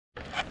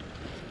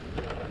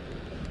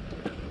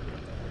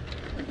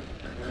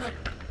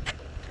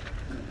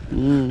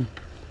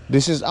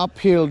This is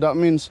uphill. That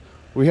means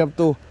we have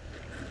to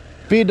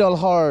pedal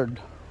hard.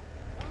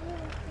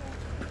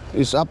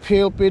 It's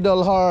uphill,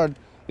 pedal hard.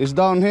 It's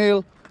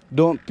downhill,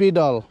 don't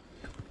pedal.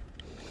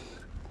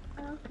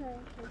 Okay.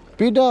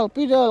 Pedal,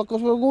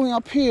 because we're going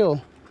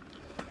uphill.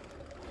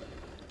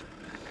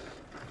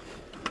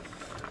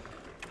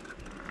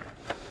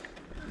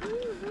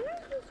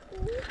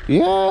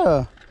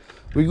 Yeah,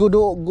 we go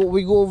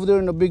over there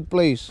in a big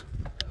place.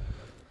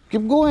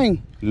 Keep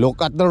going.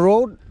 Look at the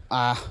road.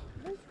 That's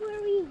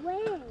where we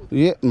went.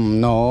 Yeah,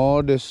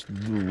 no,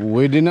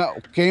 we did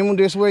not came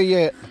this way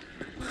yet.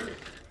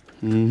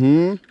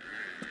 And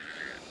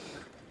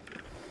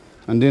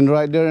then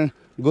right there,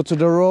 go to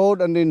the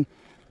road, and then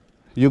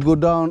you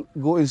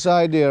go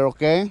inside there,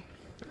 okay?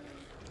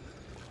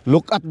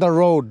 Look at the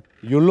road.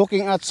 You're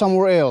looking at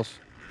somewhere else.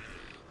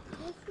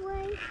 This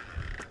way?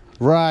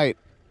 Right.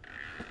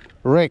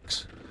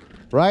 Rex.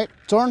 Right?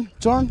 Turn.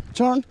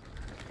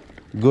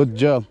 Good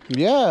job.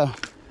 Yeah.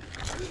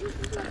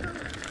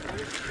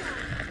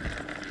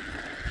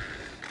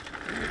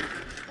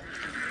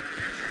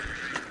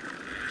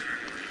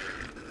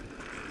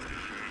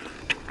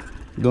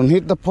 Don't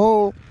hit the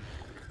pole.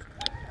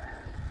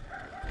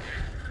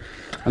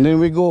 And then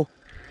we go.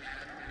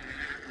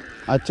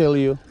 I tell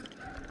you.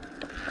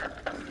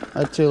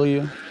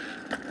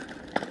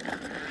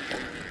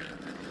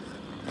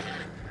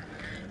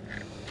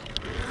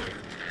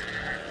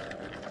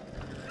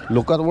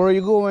 Look at where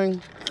you're going.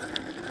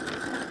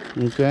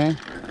 Okay.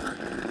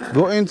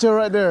 Go into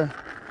right there.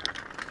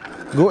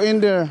 Go in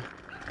there.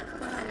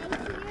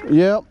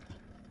 Yep.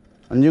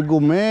 And you go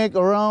make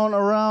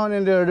around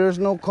in there. There's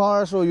no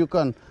car, so you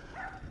can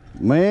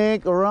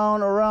make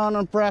around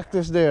and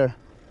practice there.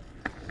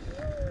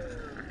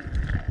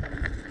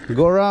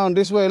 Go around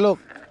this way, look.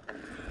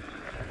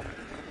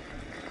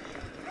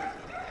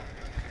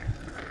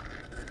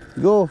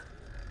 Go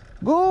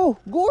around,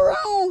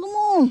 come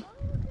on.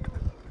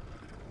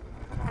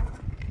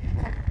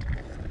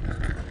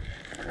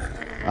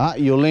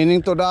 You're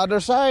leaning to the other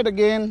side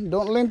again.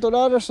 Don't lean to the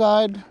other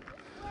side.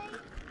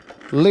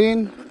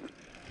 Lean.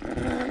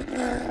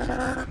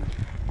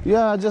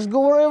 Yeah, just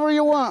go wherever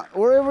you want.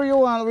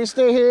 We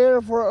stay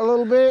here for a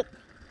little bit.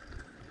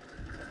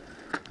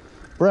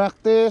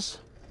 Practice.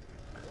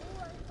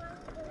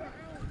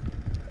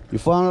 You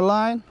found a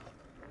line?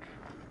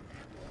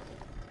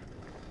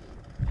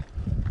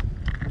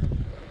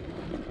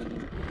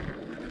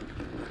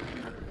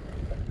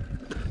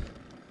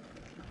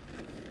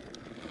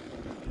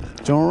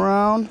 Turn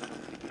around.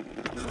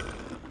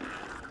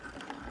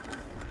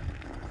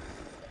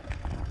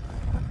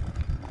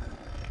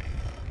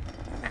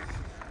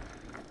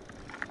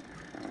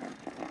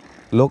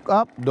 Look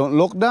up, don't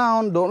look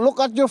down, don't look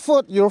at your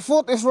foot. Your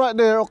foot is right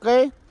there,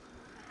 okay?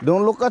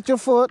 Don't look at your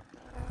foot.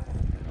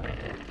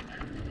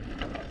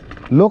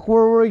 Look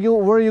where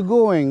you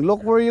going.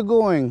 Look where you're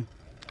going.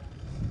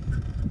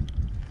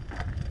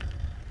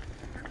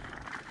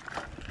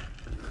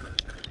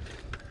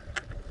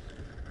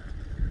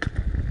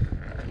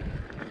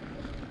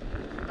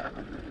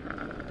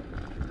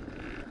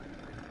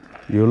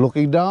 You're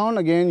looking down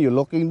again,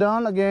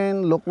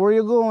 Look where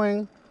you're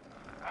going.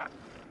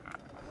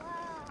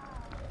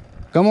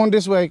 Come on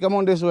this way, come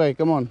on.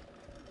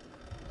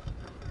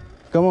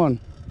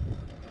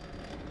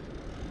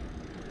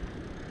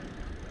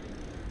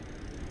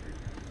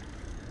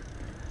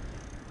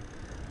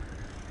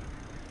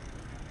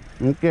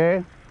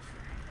 Okay.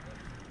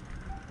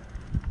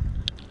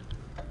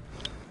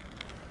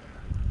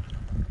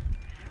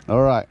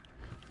 All right.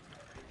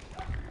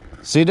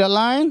 See that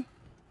line?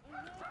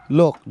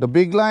 Look, the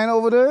big line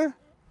over there.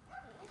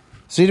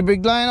 See the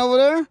big line over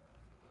there?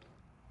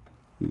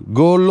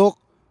 Go look.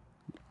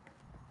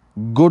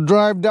 Go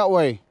drive that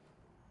way.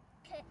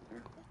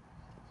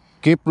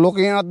 Keep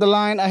looking at the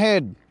line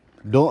ahead.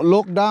 Don't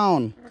look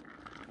down.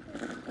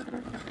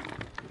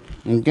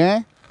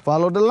 Okay?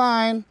 Follow the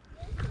line.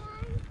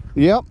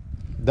 Yep.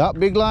 That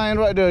big line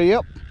right there.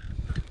 Yep.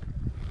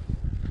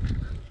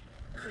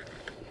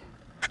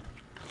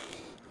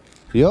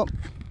 Yep.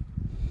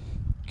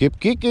 Keep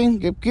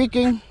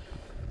kicking.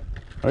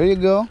 There you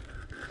go.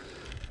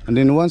 And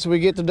then once we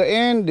get to the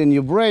end, then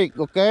you brake,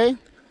 okay?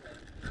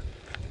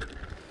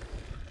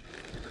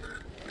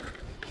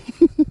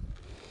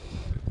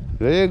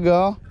 There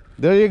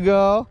you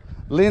go.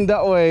 Lean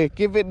that way.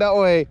 Keep it that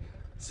way.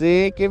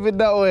 See? Keep it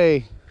that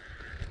way.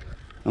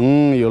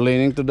 You're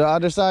leaning to the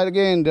other side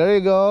again. There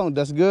you go.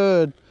 That's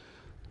good.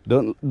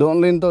 Don't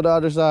lean to the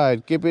other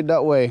side. Keep it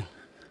that way.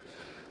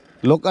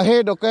 Look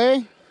ahead,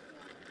 okay?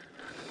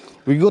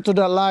 We go to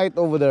that light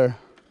over there.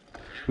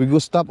 We go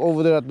stop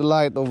over there at the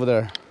light over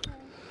there.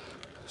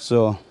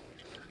 So,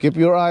 keep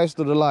your eyes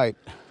to the light.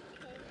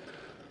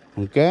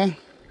 Okay?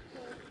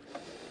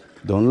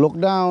 Don't look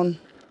down.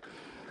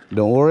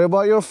 Don't worry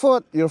about your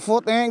foot. Your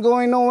foot ain't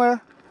going nowhere.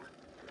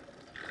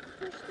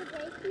 Push the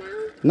brake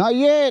now? Not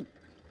yet.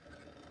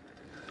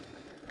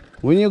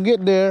 When you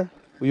get there,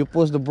 you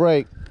push the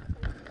brake.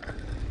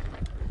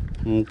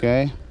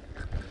 Okay.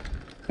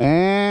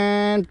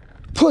 And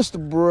Push the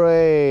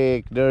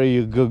brake. There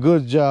you go.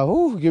 Good job.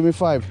 Ooh, give me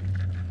 5.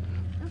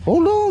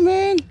 Hold on,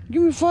 man.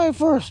 Give me 5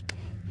 first.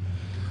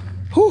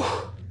 Whew.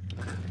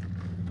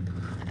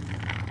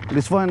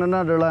 Let's find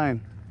another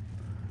line.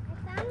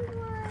 I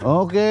found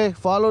one. Okay,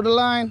 follow the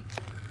line.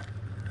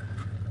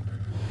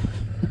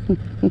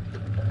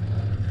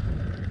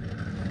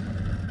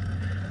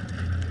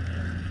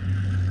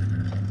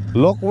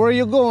 Look where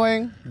you're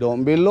going.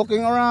 Don't be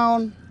looking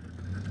around.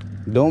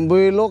 Don't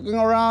be looking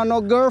around,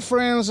 no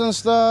girlfriends and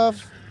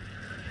stuff.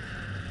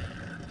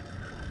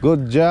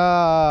 Good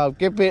job.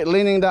 Keep it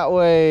leaning that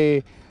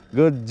way.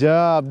 Good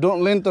job.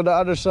 Don't lean to the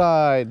other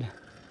side.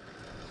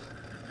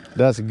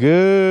 That's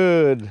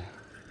good.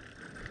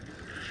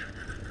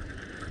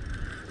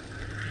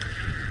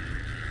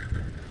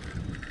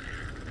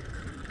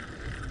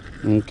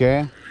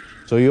 Okay.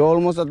 So you're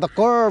almost at the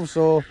curve.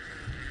 So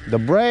the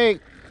brake.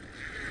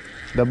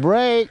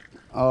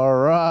 All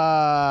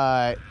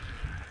right.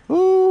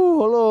 Ooh,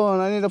 hold on.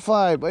 I need a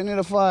 5.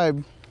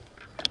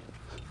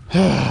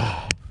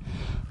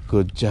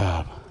 Good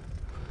job.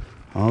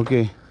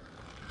 Okay. This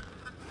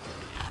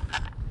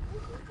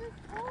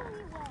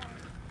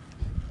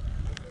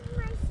is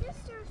my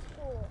sister's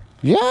school.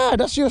 Yeah,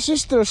 that's your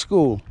sister's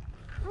school.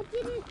 I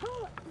didn't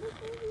know it. This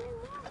is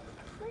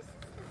my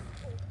sister's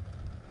school.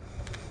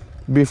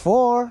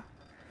 Before.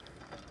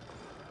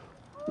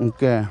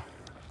 Okay.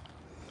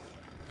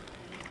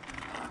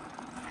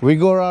 We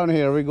go around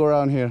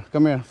here.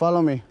 Come here.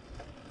 Follow me.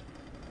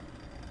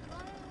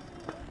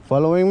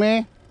 Following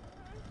me?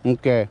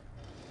 Okay.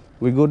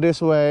 We go this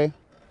way.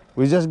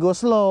 We just go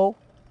slow.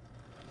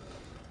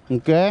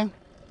 Okay?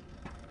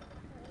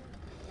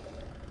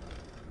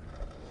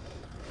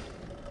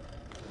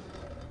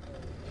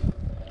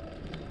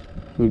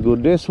 We go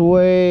this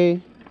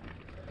way.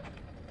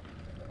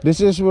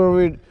 This is where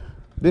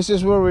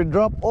we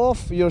drop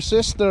off your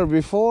sister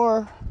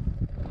before.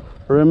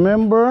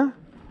 Remember?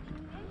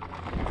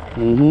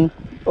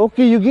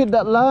 Okay, you get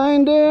that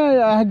line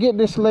there. I get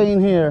this lane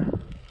here.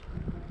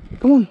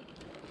 Come on.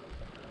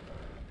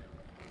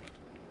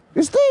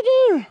 Stay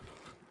there.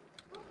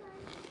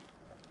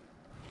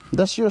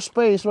 That's your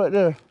space right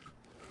there.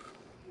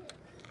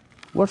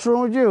 What's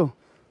wrong with you?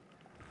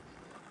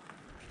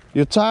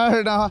 You're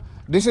tired now?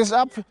 This is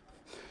up.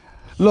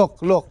 Look.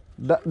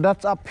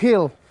 That's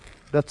uphill.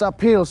 That's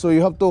uphill. So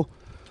you have to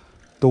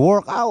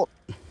work out.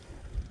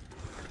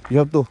 You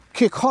have to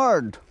kick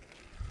hard.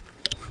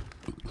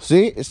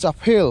 See, it's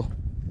uphill.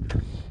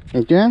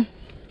 Okay.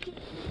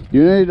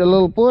 You need a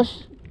little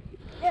push.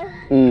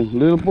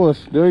 Little push.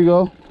 There you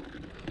go.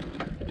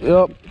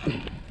 Yep.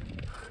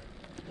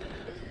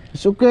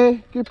 It's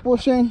okay. Keep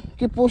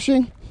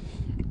pushing.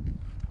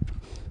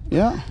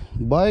 Yeah.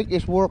 Bike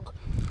is work.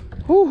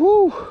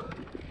 Woo-hoo.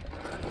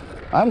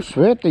 I'm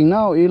sweating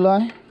now,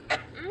 Eli.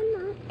 I'm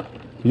not.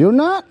 You're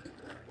not?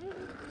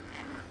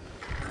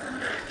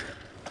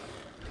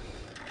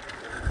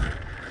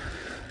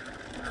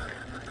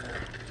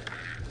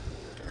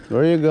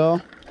 There you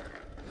go.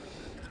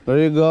 There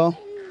you go.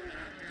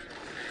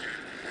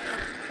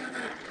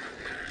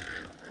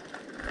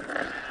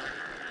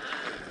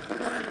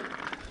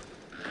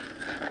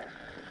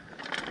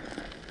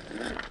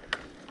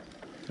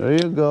 There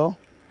you go.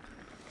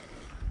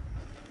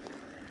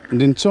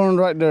 And then turn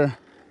right there.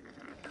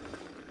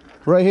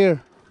 Right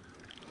here.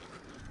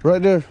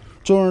 Right there.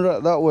 Turn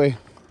that way.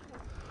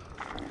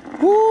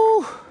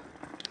 Woo!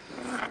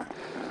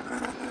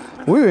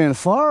 We went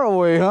far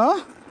away,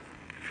 huh?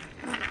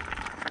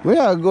 We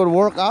had a good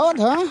workout,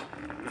 huh?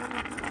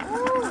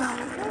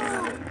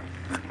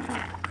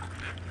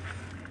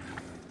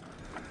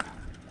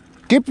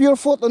 Keep your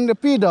foot on the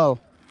pedal.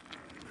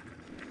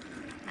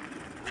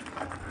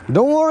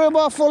 Don't worry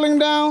about falling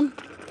down.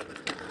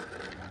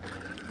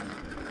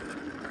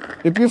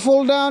 If you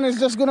fall down, it's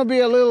just gonna be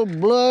a little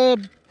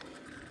blood.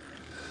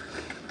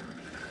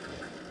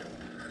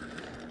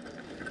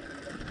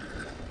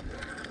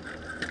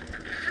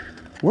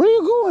 Where are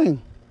you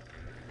going?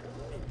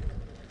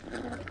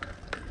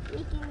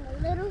 Making a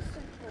little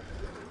circle.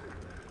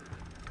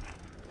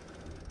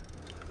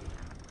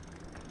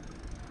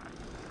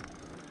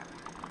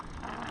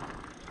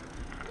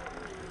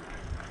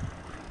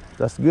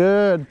 That's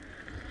good.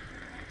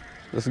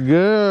 That's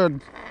good.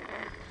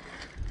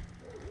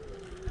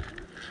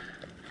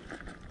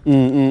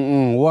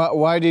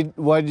 Why did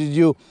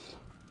you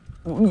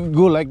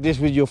go like this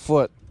with your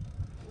foot?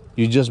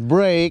 You just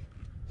brake.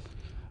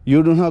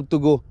 You don't have to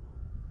go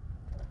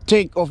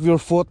take off your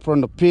foot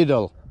from the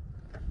pedal.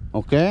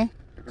 Okay?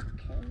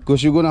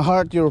 Because you're gonna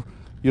hurt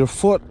your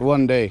foot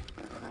one day.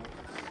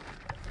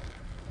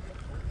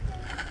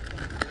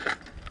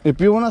 If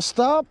you wanna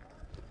stop,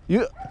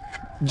 you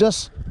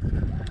just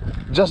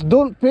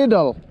don't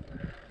pedal,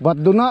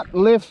 but do not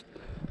lift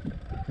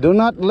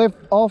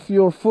off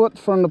your foot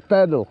from the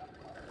pedal.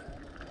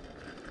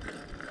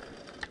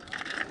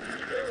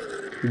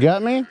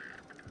 Got me?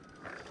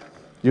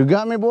 You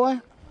got me,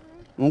 boy?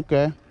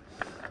 Okay.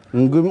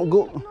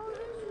 Go.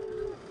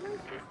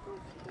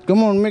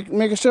 Come on,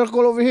 make a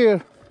circle over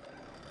here.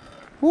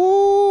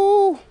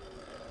 Woo!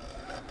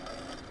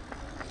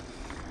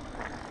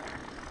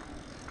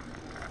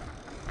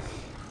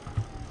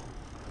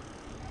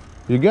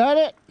 You got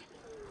it?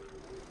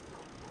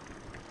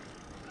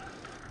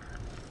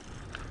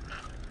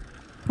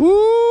 Woo!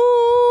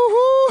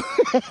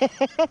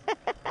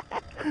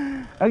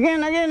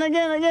 Again.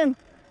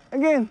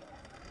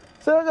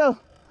 Circle.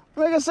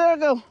 Make a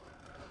circle.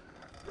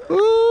 Woo!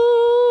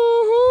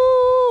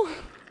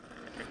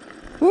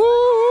 Woo!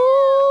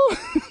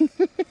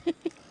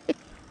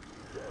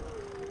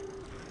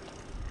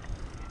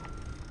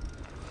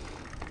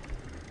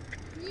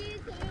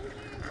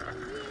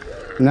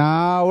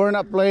 No, we're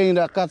not playing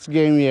the cuts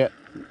game yet.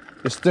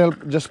 It's still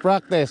just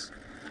practice.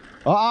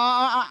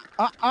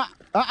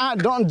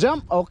 Don't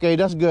jump. Okay,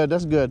 that's good.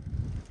 That's good.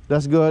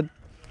 That's good.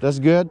 That's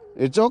good.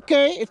 It's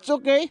okay. It's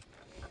okay.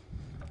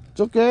 It's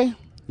okay.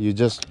 You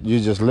just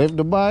lift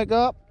the bike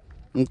up.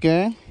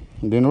 Okay.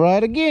 And then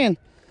ride again.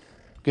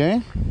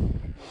 Okay.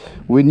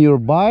 When your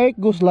bike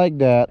goes like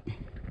that,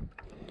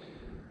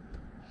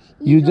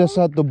 you just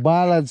have to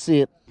balance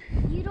it.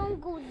 You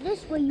don't go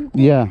this way, you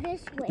go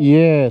this way.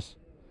 Yes.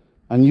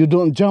 And you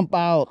don't jump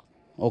out.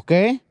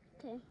 Okay?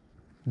 Okay.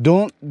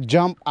 Don't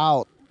jump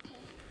out.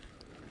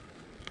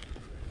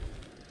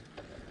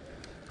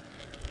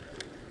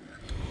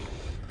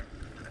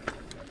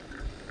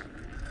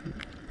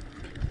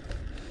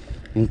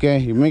 Okay,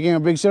 you're making a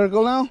big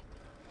circle now?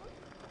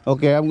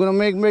 Okay, I'm gonna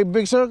make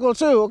big circle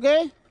too,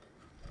 okay?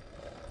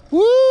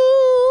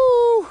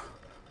 Woo!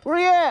 Where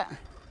you at?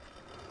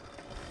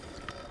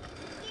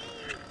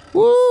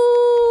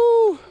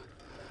 Woo!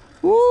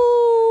 Woo!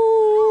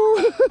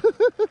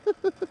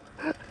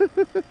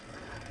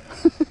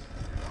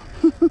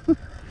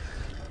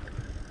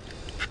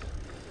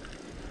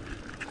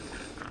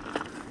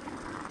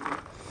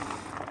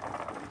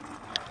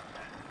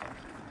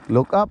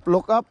 Look up,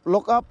 look up,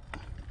 look up.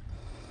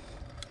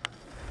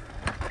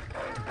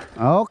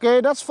 Okay,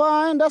 that's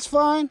fine, that's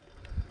fine.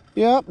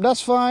 Yep,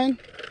 that's fine.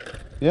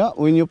 Yeah,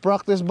 when you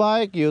practice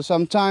bike, you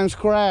sometimes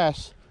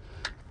crash.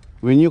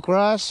 When you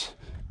crash,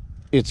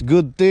 it's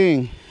good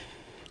thing.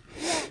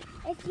 Yeah,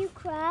 if you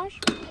crash,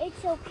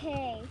 it's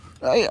okay.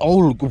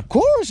 Oh, of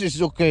course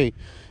it's okay.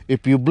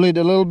 If you bleed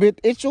a little bit,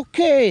 it's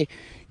okay.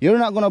 You're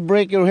not gonna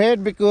break your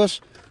head because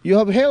you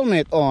have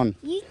helmet on.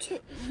 You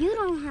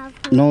don't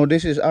have to. No,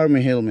 this is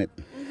army helmet.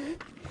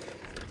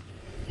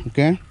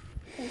 Okay?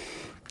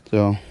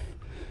 So,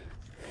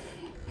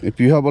 if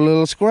you have a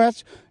little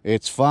scratch,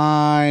 it's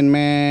fine,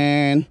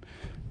 man.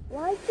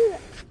 Why do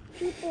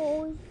people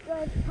always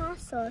drive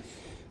past us?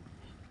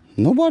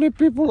 People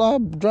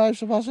drive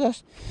past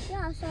us.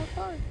 Yeah, so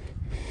far.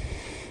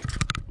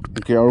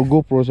 Okay, our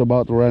GoPro is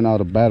about to run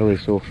out of battery,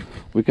 so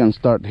we can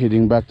start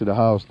heading back to the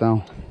house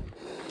now,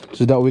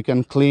 so that we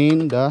can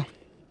clean the...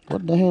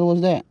 What the hell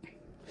was that?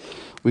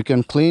 We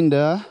can clean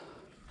the...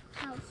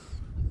 House.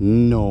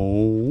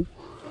 No.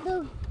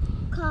 The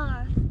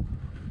car.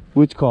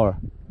 Which car?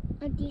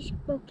 Auntie's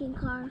broken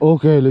car.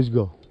 Okay, let's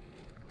go.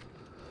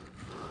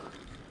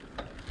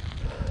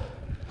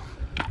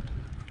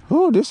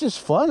 Oh, this is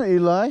fun,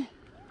 Eli.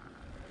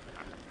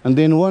 And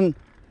then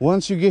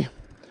once you're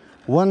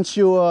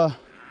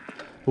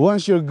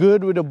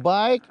good with the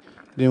bike,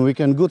 then we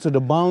can go to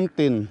the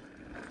mountain.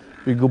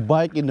 We go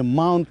bike in the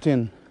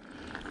mountain,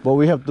 but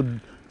we have to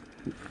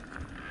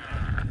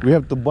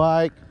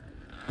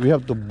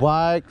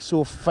bike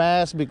so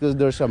fast because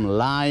there's some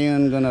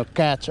lion gonna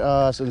catch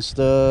us and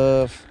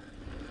stuff.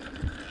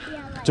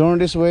 Yeah, like, Turn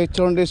this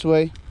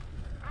way.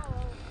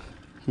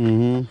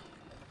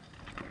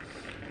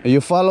 Are you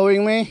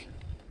following me?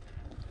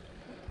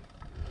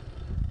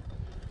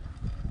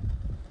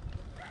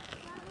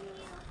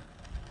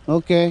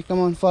 Okay, come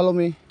on, follow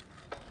me.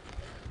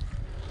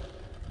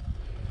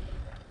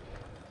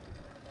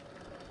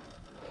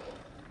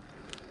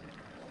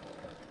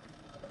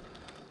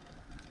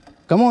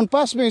 Come on,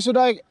 pass me so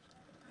that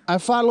I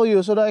follow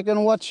you so that I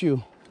can watch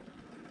you.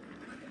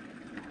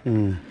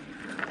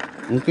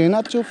 Okay,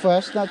 not too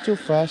fast,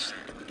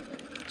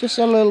 just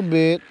a little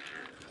bit.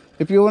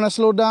 If you want to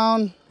slow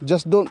down,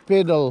 just don't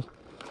pedal.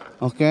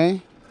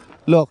 Okay,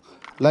 look,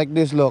 like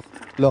this. Look,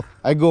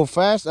 I go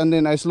fast and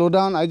then I slow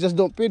down. I just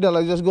don't pedal,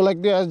 I just go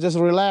like this. I just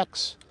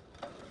relax.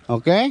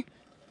 Okay,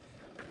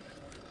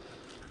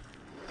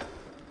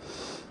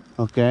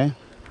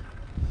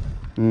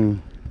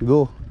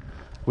 go.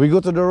 We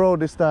go to the road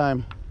this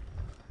time,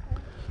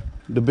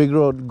 the big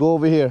road. Go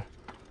over here.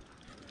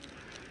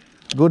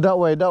 Go that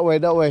way.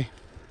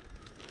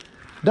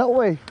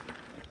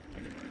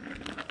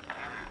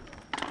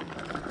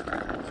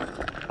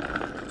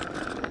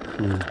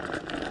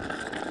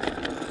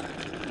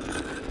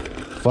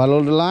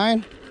 Follow the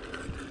line.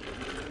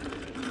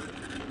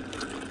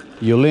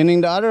 You're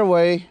leaning the other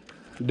way.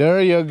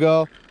 There you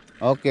go.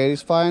 Okay,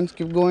 it's fine.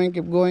 Keep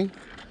going.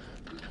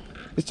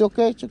 It's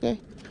okay.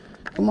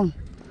 Come on.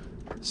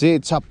 See,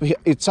 it's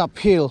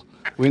uphill.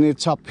 When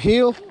it's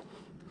uphill,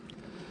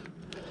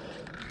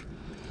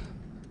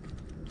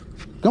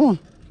 come on.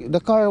 The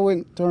car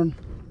went turn.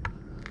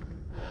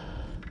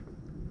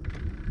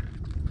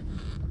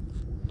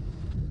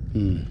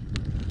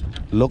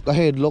 Look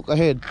ahead.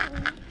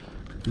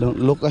 Don't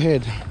look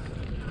ahead.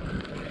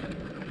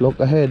 Look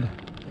ahead.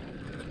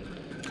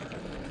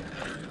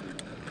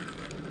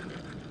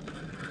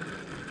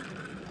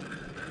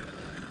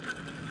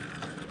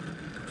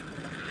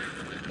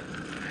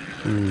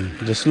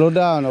 Just slow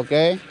down,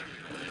 okay?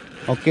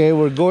 Okay,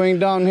 we're going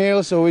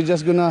downhill, so we're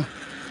just gonna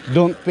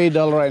don't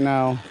pedal right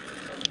now.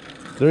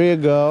 There you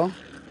go.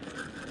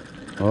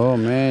 Oh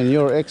man,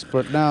 you're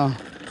expert now.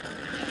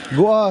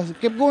 Go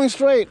keep going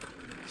straight.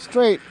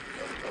 Straight.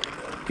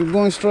 Keep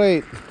going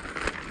straight.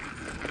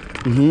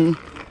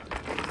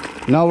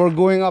 Now we're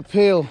going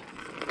uphill.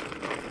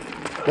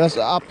 That's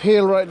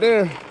uphill right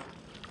there.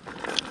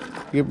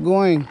 Keep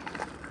going.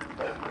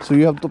 So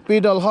you have to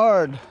pedal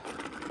hard.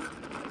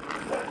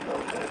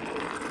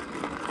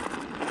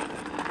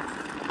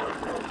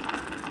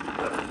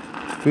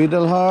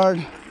 Pedal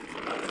hard.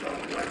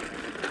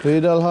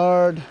 Pedal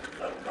hard.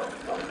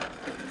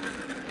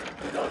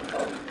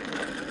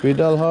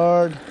 Pedal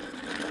hard.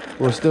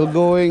 We're still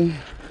going.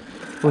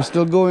 We're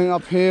still going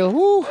uphill.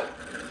 Woo!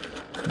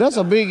 That's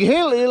a big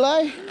hill,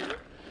 Eli.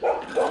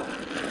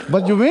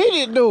 But you made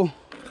it though.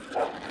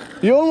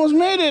 You almost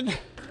made it.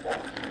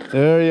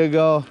 There you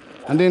go.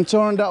 And then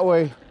turn that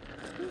way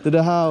to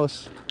the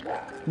house.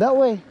 That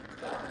way.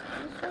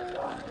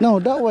 No,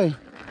 that way.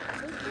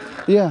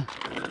 Yeah.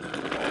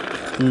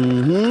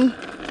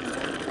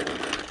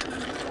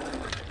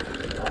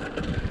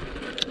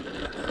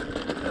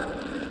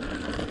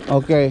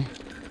 Okay.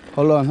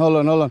 Hold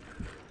on.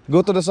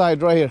 Go to the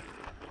side right here.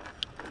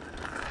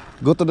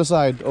 Go to the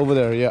side over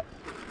there, yeah.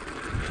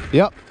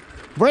 Yep.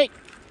 Brake.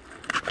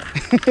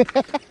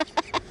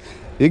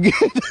 You good?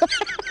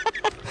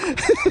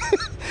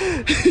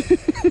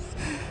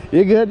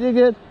 You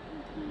good?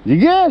 You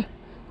good?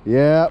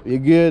 Yeah, you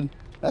good.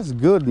 That's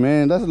good,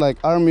 man. That's like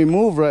army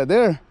move right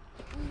there.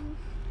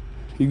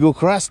 You go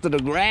crash to the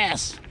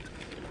grass.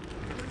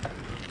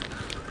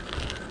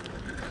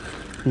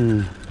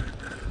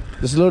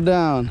 Just slow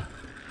down.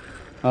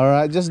 All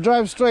right, just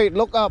drive straight.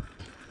 Look up.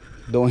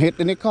 Don't hit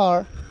any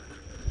car.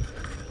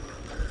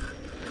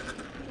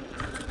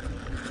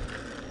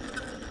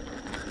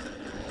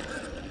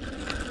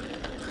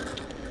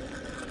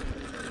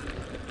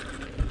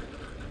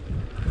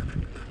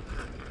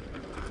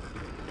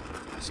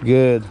 It's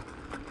good.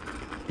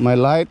 My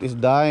light is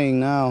dying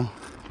now.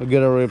 We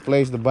gotta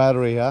replace the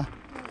battery, huh?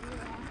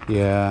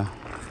 Yeah.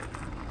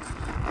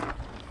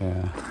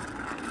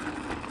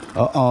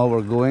 Uh-oh,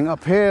 we're going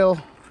uphill.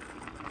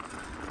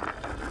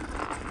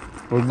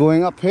 We're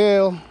going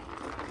uphill.